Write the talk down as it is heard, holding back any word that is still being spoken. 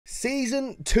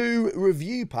Season 2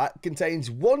 review pack contains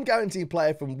one guaranteed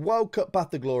player from World Cup Path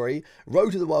to Glory,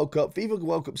 Road to the World Cup, FIFA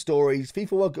World Cup Stories,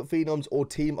 FIFA World Cup Phenoms, or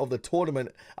Team of the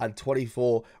Tournament, and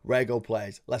 24 rare gold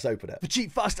players. Let's open it. For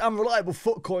cheap, fast, and reliable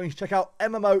foot coins, check out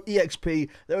MMOEXP.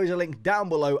 There is a link down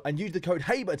below, and use the code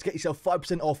HABER to get yourself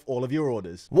 5% off all of your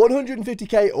orders.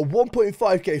 150k or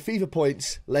 1.5k FIFA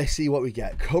points. Let's see what we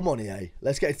get. Come on, EA.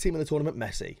 Let's get a Team of the Tournament,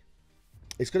 Messi.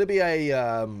 It's going to be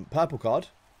a purple card.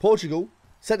 Portugal.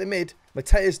 Centre mid,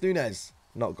 Mateus Nunes.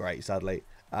 Not great, sadly.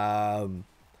 I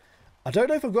don't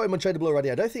know if I've got him untradeable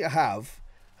already. I don't think I have.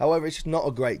 However, it's just not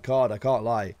a great card. I can't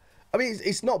lie. I mean,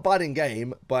 it's not bad in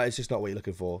game, but it's just not what you're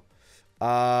looking for.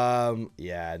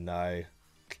 Yeah, no.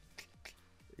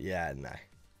 Yeah, no.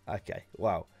 Okay,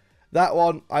 wow. That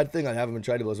one, I think I have him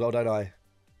untradeable as well, don't I?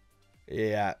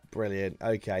 Yeah, brilliant.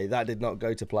 Okay, that did not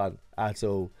go to plan at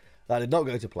all. That did not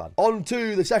go to plan. On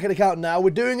to the second account now. We're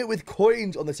doing it with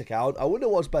coins on this account. I wonder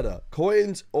what's better,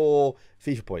 coins or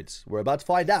FIFA points. We're about to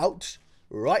find out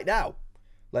right now.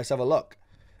 Let's have a look.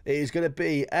 It is going to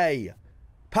be a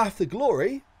Path to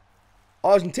Glory,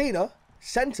 Argentina,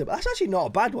 centre. That's actually not a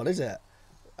bad one, is it?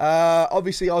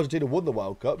 Obviously, Argentina won the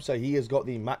World Cup, so he has got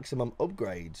the maximum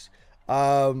upgrades.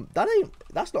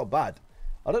 That's not bad.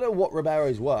 I don't know what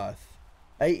Romero's worth.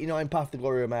 89 Path to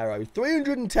Glory Romero,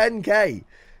 310k.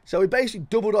 So we basically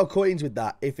doubled our coins with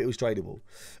that if it was tradable.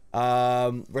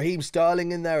 Raheem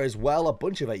Sterling in there as well. A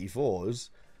bunch of 84s.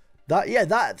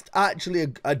 That's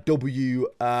actually a W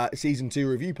Season 2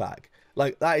 review pack.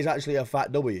 Like, that is actually a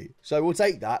fat W. So we'll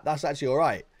take that. That's actually all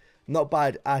right. Not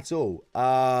bad at all.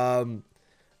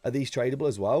 Are these tradable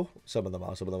as well? Some of them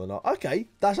are, some of them are not. Okay,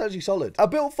 that's actually solid. I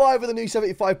built 5 of the new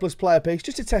 75 plus player picks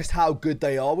just to test how good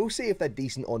they are. We'll see if they're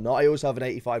decent or not. I also have an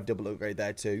 85 double upgrade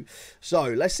there too. So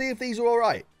let's see if these are all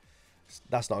right.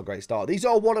 That's not a great start. These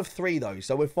are 1 of 3 though,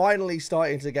 so we're finally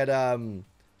starting to get 1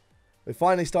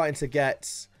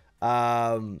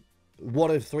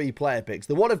 of 3 player picks.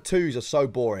 The 1 of 2s are so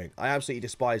boring. I absolutely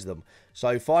despise them.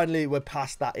 So finally we're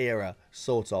past that era,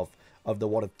 sort of the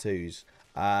 1 of 2s.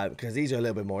 Because these are a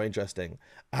little bit more interesting.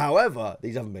 However,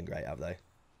 these haven't been great, have they?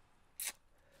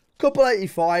 Couple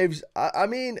 85s. I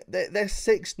mean, there's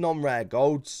 6 non-rare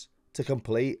golds to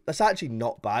complete. That's actually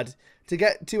not bad. To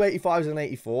get 2 85s and an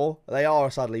 84, they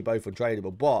are sadly both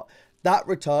untradeable, but that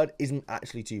return isn't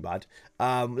actually too bad.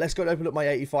 Let's go and open up my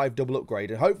 85 double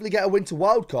upgrade and hopefully get a winter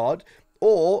wild card,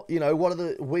 or, you know, one of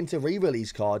the winter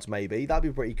re-release cards maybe. That'd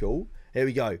be pretty cool. Here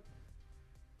we go.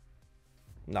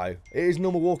 No, it is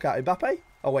normal walkout. Mbappe?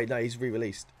 Oh wait, no, he's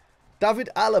re-released. David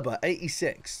Alaba,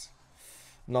 86.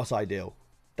 Not ideal.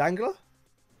 Dangler?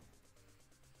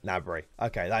 Nabry.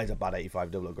 Okay, that is a bad 85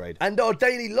 double upgrade. And our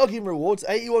daily login rewards,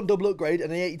 81 double upgrade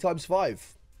and an 80 times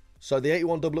 5. So the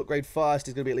 81 double upgrade first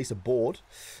is going to be at least a board.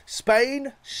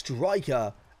 Spain,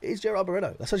 striker, is Gerard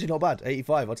Moreno. That's actually not bad.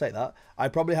 85, I'll take that. I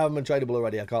probably have him untradeable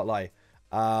already, I can't lie.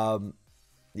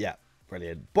 Yeah,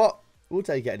 brilliant. But we'll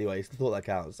take it anyways. I thought that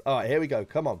counts. All right, here we go.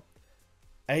 Come on.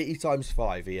 80 times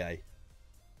 5, EA.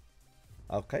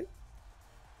 Okay.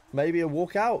 Maybe a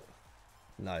walkout?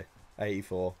 No.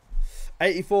 84.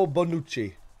 84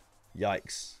 Bonucci.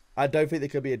 Yikes. I don't think there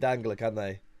could be a dangler, can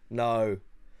they? No.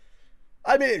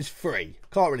 I mean, it's free.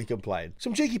 Can't really complain.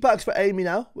 Some cheeky packs for Amy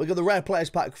now. We've got the rare players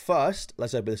pack first.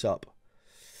 Let's open this up.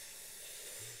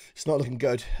 It's not looking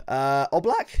good.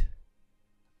 Oblak?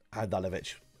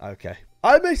 Handanovic. Okay.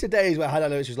 I miss the days where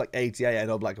Handanovic was like 88 and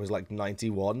Oblak was like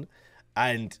 91.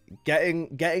 And getting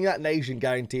that nation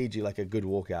guaranteed you like a good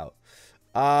walkout.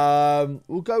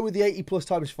 We'll go with the 80 plus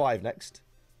times 5 next.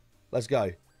 Let's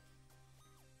go.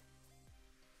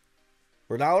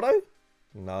 Ronaldo?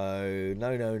 No.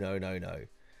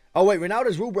 Oh, wait.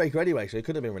 Ronaldo's rule breaker anyway, so it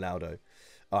could have been Ronaldo.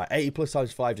 All right. 80 plus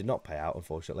times 5 did not pay out,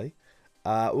 unfortunately.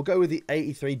 We'll go with the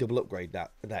 83 double upgrade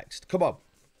next. Come on.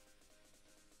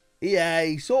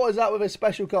 EA, sort us out with a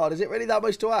special card. Is it really that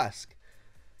much to ask?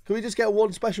 Can we just get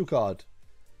 1 special card?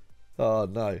 Oh,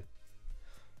 no.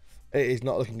 It is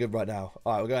not looking good right now.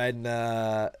 All right, we'll go ahead and...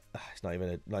 it's not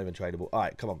even tradable. All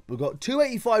right, come on. We've got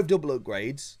 285 double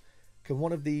upgrades. Can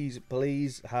one of these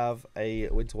please have a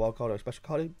winter wildcard or a special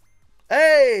card in?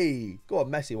 Hey! Go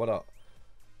on, Messi, why not?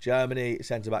 Germany,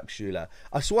 centre-back, Schuler.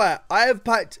 I swear, I have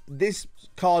packed this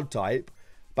card type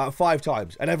about 5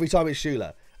 times, and every time it's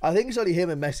Schuler. I think it's only him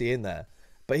and Messi in there.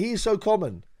 But he's so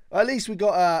common. At least we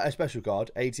got a special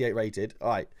card, 88 rated. All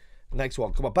right, next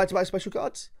one. Come on, back-to-back special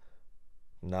cards?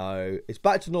 No, it's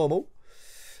back to normal.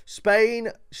 Spain,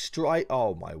 strike.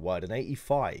 Oh, my word, an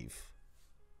 85.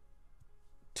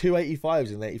 2 85s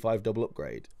and an 85 double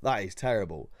upgrade. That is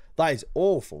terrible. That is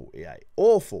awful, EA.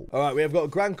 Awful. All right, we have got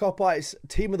Grand Copites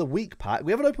Team of the Week pack.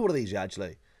 We haven't opened one of these yet,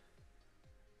 actually.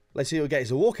 Let's see what we get.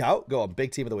 It's a walkout. Go on.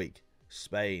 Big team of the week.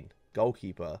 Spain.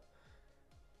 Goalkeeper.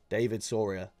 David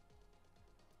Soria.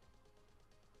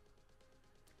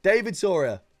 David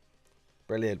Soria.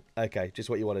 Brilliant. Okay, just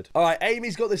what you wanted. All right,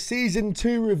 Amy's got the Season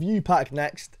 2 review pack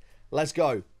next. Let's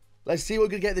go. Let's see what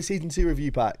we're going to get the Season 2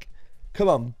 review pack. Come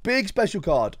on. Big special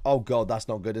card. Oh, God, that's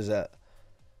not good, is it?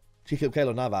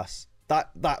 Keylor Navas.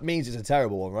 That means it's a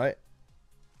terrible one, right?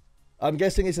 I'm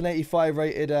guessing it's an 85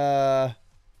 rated...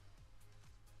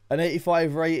 An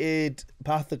 85 rated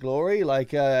Path of Glory,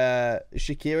 like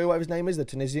Shaqiri, whatever his name is, the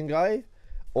Tunisian guy,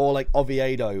 or like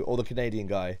Oviedo, or the Canadian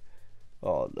guy.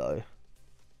 Oh no,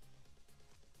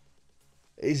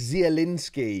 it's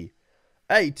Zielinski.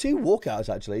 Hey, 2 walkouts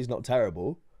actually. He's not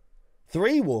terrible.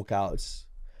 3 walkouts.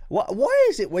 Why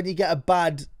is it when you get a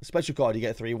bad special card, you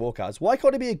get 3 walkouts? Why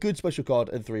can't it be a good special card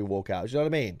and 3 walkouts? You know what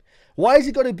I mean? Why is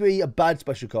it got to be a bad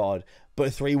special card,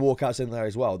 but 3 walkouts in there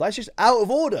as well? That's just out of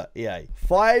order, EA.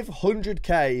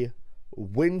 500k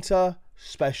Winter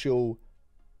Special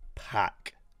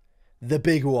Pack. The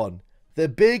big one. The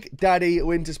Big Daddy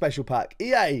Winter Special Pack.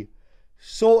 EA,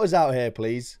 sort us out here,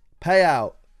 please. Pay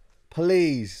out.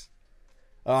 Please.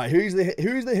 All right, who's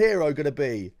the hero going to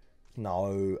be?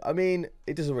 No, I mean,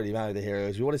 it doesn't really matter the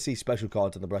heroes. We want to see special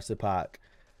cards on the rest of the pack.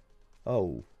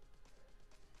 Oh.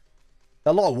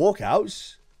 A lot of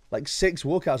walkouts. Like 6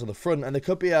 walkouts on the front. And there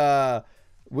could be a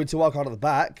Winter Wildcard on the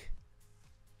back.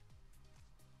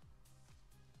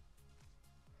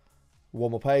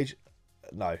 One more page.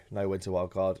 No Winter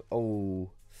Wildcard.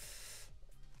 Oh.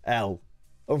 L.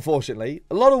 Unfortunately.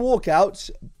 A lot of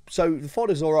walkouts. So the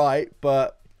fodder's alright,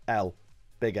 but L.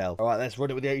 Big L. Alright, let's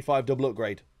run it with the 85 double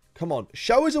upgrade. Come on.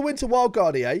 Show us a Winter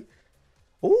Wildcard, EA.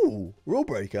 Ooh, Rule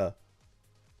Breaker.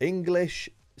 English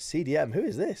CDM. Who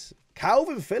is this?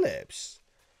 Calvin Phillips.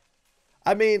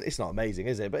 I mean, it's not amazing,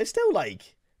 is it? But it's still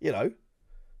like, you know,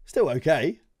 still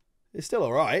okay. It's still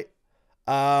alright.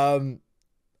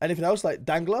 Anything else? Like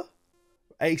Dangler?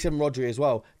 87 Rodri as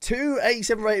well. 2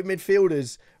 87 rated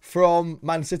midfielders from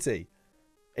Man City.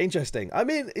 Interesting. I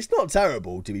mean, it's not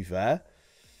terrible, to be fair.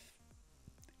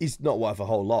 He's not worth a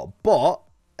whole lot, but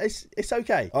it's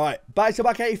okay. All right, back to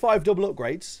back 85 double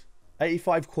upgrades,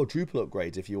 85 quadruple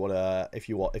upgrades if you want to, if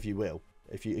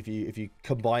you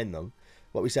combine them.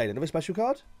 What are we saying? Another special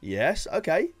card? Yes.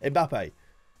 Okay. Mbappe.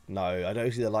 No, I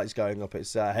don't see the lights going up.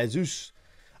 It's Jesus.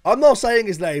 I'm not saying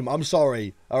his name. I'm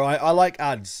sorry. All right. I like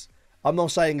ads. I'm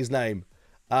not saying his name.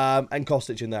 And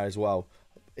Kostic in there as well.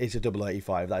 It's a double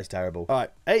 85. That is terrible. All right.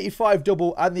 85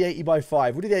 double and the 80 by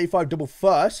 5. We'll do the 85 double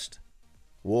first.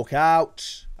 Walk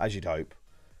out, as you'd hope.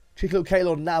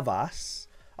 Keylor Navas.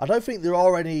 I don't think there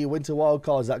are any Winter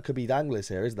Wildcards that could be danglers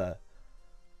here, is there?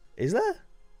 Is there?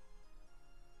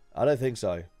 I don't think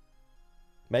so.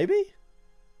 Maybe?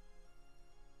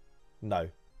 No.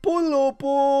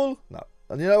 Bull. No.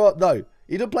 And you know what? No.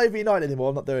 He doesn't play for United anymore.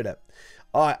 I'm not doing it.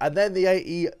 All right. And then the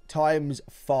 80 times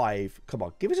 5. Come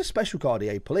on. Give us a special card,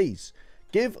 EA, please.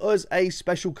 Give us a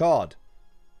special card.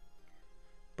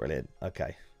 Brilliant.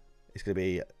 Okay. It's going to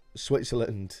be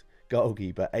Switzerland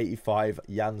goalkeeper, 85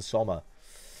 Jan Sommer.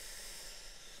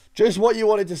 Just what you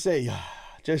wanted to see.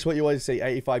 Just what you wanted to see,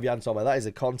 85 Jan Sommer. That is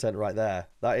the content right there.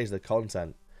 That is the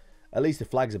content. At least the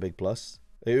flag's a big plus.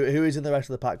 Who is in the rest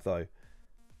of the pack, though?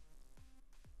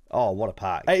 Oh, what a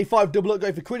pack. 85 double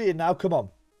upgrade for Quinian now. Come on.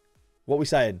 What are we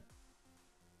saying?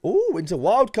 Ooh, into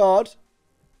wild card.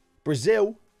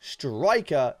 Brazil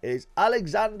striker is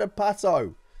Alexander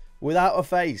Pato. Without a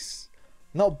face.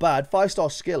 Not bad. 5-star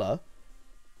skiller.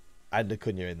 And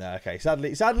Acuna in there. Okay,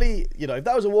 sadly, you know, if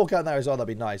that was a walkout there as well, that'd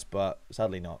be nice, but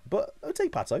sadly not. But I'll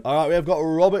take Pato. All right, we have got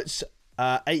Roberts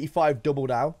 85 double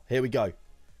now. Here we go.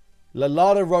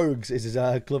 Lalana Rogues is his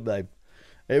club name.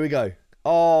 Here we go.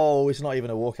 Oh, it's not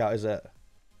even a walkout, is it?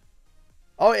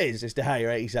 Oh, it is. It's De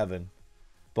Gea 87.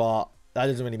 But that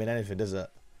doesn't really mean anything, does it?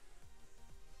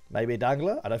 Maybe a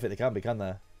dangler? I don't think they can be, can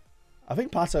there? I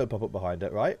think Pato would pop up behind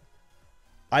it, right?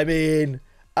 I mean,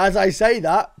 as I say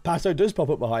that, Pato does pop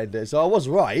up behind it, so I was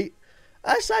right.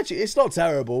 That's actually, it's not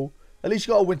terrible. At least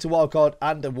you got a Winter Wildcard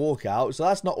and a walkout, so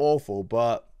that's not awful,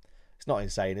 but it's not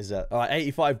insane, is it? All right,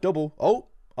 85 double. Oh,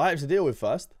 I have to deal with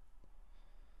first.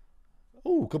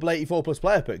 Oh, a couple 84 plus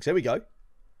player picks. Here we go.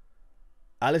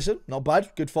 Allison, not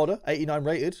bad. Good fodder. 89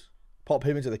 rated. Pop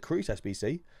him into the Cruise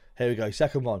SBC. Here we go.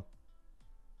 Second one.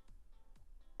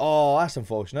 Oh, that's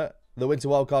unfortunate. The Winter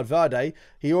Wildcard Verde.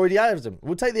 He already has them.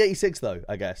 We'll take the 86 though,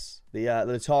 I guess. The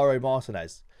Lautaro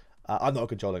Martinez. I'm not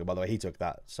controlling him, by the way. He took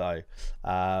that. So,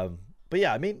 but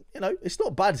yeah, I mean, you know, it's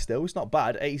not bad still. It's not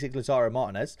bad. 86 Lautaro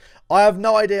Martinez. I have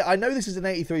no idea. I know this is an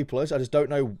 83 plus. I just don't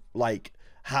know, like,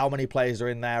 how many players are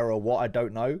in there or what. I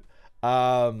don't know.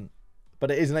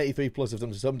 But it is an 83 plus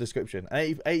of some description.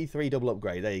 An 83 double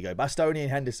upgrade. There you go. Bastoni and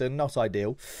Henderson, not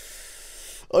ideal.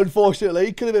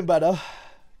 Unfortunately, could have been better.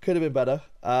 Could have been better.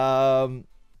 All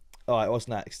right, what's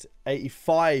next?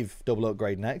 85 double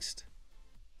upgrade next.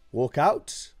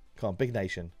 Walkout. Come on, big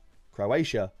nation.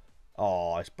 Croatia.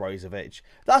 Oh, it's Brozovic.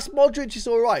 That's Modric is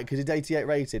all right because it's 88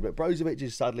 rated, but Brozovic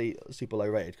is sadly super low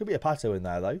rated. Could be a Pato in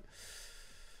there, though.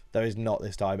 There is not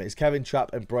this time. It's Kevin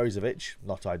Trapp and Brozovic.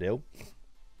 Not ideal.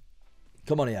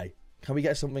 Come on, EA. Can we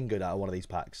get something good out of one of these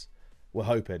packs? We're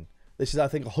hoping. This is, I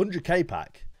think, a 100k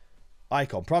pack.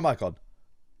 Icon. Prime icon.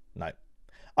 No.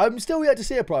 I'm still yet to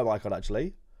see a prime icon,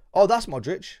 actually. Oh, that's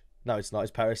Modric. No, it's not.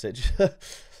 It's Perisic.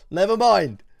 Never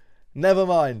mind. Never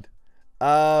mind.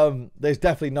 There's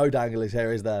definitely no danglers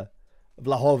here, is there?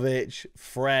 Vlahovic,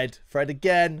 Fred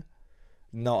again.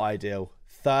 Not ideal.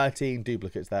 13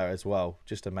 duplicates there as well.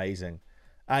 Just amazing.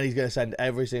 And he's going to send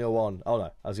every single one. Oh,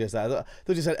 no. I was going to say, I thought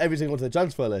he sent every single one to the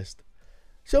transfer list.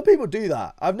 Some people do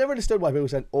that. I've never understood why people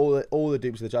send all the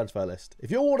dupes to the transfer list.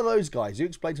 If you're one of those guys, you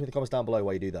explain to me in the comments down below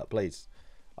why you do that, please.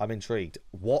 I'm intrigued.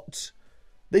 What?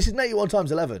 This is an 81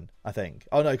 times 11, I think.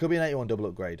 Oh, no. It could be an 81 double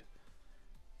upgrade.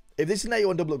 If this is an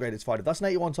 81 double upgrade, it's fine. If that's an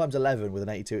 81 times 11 with an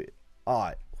 82...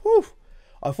 Alright. Whew.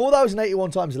 I thought that was an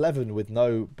 81 times 11 with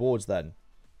no boards then.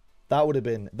 That would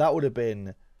have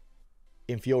been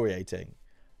infuriating.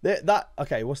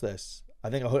 Okay, what's this? I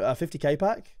think a 50k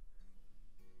pack.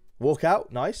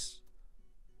 Walkout, nice.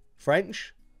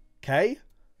 French, K.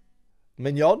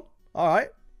 Mignon, alright.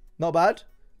 Not bad.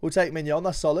 We'll take Mignon,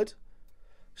 that's solid.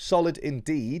 Solid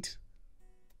indeed.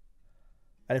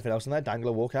 Anything else in there?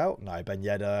 Dangler, walkout? No, Ben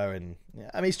Yedder and...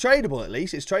 Yeah, I mean, it's tradable at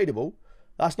least. It's tradable.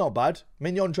 That's not bad.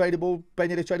 Mignon tradable. Ben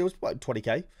Yedder tradable. It's like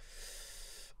 20k.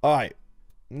 Alright.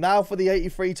 Now for the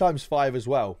 83 times 5 as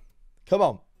well. Come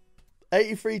on.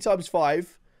 83 times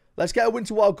 5. Let's get a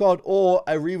Winter Wild card or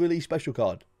a re-release special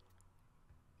card.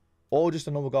 Or just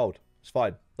a normal gold. It's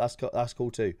fine. That's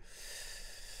cool too.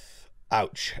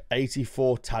 Ouch.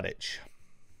 84 Tadic.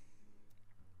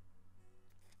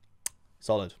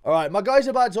 Solid. All right, my guy's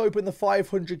about to open the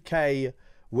 500k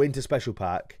Winter Special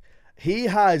Pack. He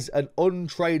has an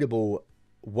untradeable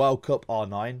World Cup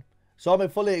R9. So I'm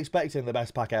fully expecting the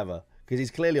best pack ever because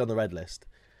he's clearly on the red list.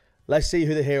 Let's see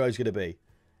who the hero is going to be.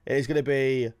 It is going to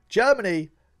be Germany.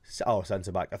 Oh,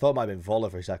 centre-back. I thought it might have been Voller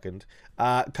for a second.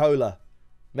 Kohler.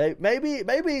 Maybe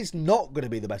it's not going to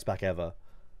be the best pack ever.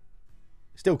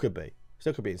 Still could be.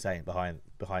 Still could be insane behind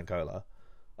Kohler.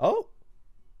 Oh,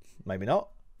 maybe not.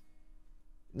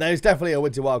 There's definitely a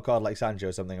Winter Wild card like Sancho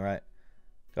or something, right?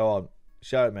 Go on.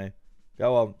 Show it me.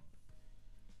 Go on.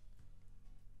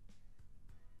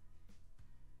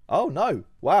 Oh, no.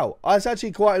 Wow. It's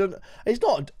actually quite... It's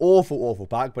not an awful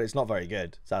pack, but it's not very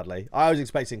good, sadly. I was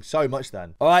expecting so much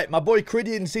then. All right, my boy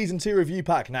Cridian Season 2 review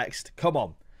pack next. Come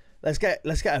on. Let's get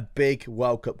a big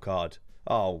World Cup card.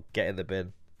 Oh, get in the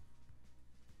bin.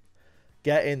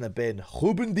 Get in the bin.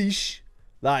 Rubendish.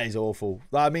 That is awful.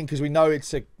 I mean, because we know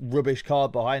it's a rubbish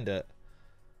card behind it.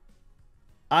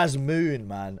 Asmoon,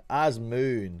 man.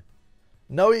 Asmoon.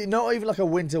 No, not even like a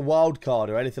Winter Wild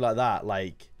card or anything like that.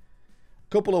 Like, a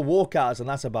couple of walkouts and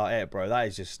that's about it, bro.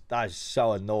 That is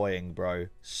so annoying, bro.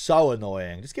 So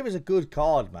annoying. Just give us a good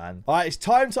card, man. All right, it's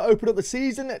time to open up the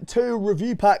Season 2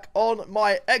 review pack on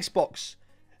my Xbox.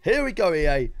 Here we go,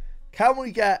 EA. Can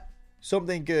we get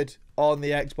something good on the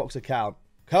Xbox account?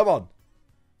 Come on.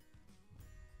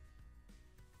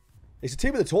 It's a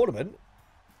team of the tournament.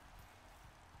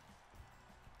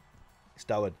 It's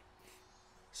Doan.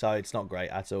 So it's not great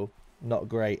at all. Not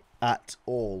great at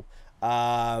all.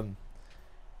 Yeah,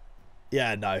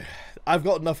 no. I've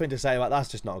got nothing to say about that. That's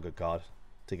just not a good card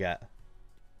to get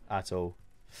at all.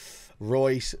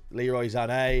 Royce, Leroy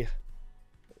Sané.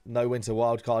 No Winter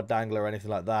Wildcard Dangler or anything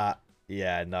like that.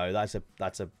 Yeah, no. That's a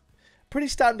pretty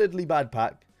standardly bad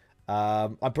pack.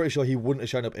 I'm pretty sure he wouldn't have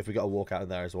shown up if we got a walkout in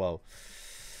there as well.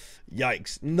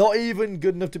 Yikes. Not even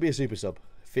good enough to be a super sub.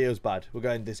 Feels bad. We're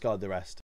going to discard the rest.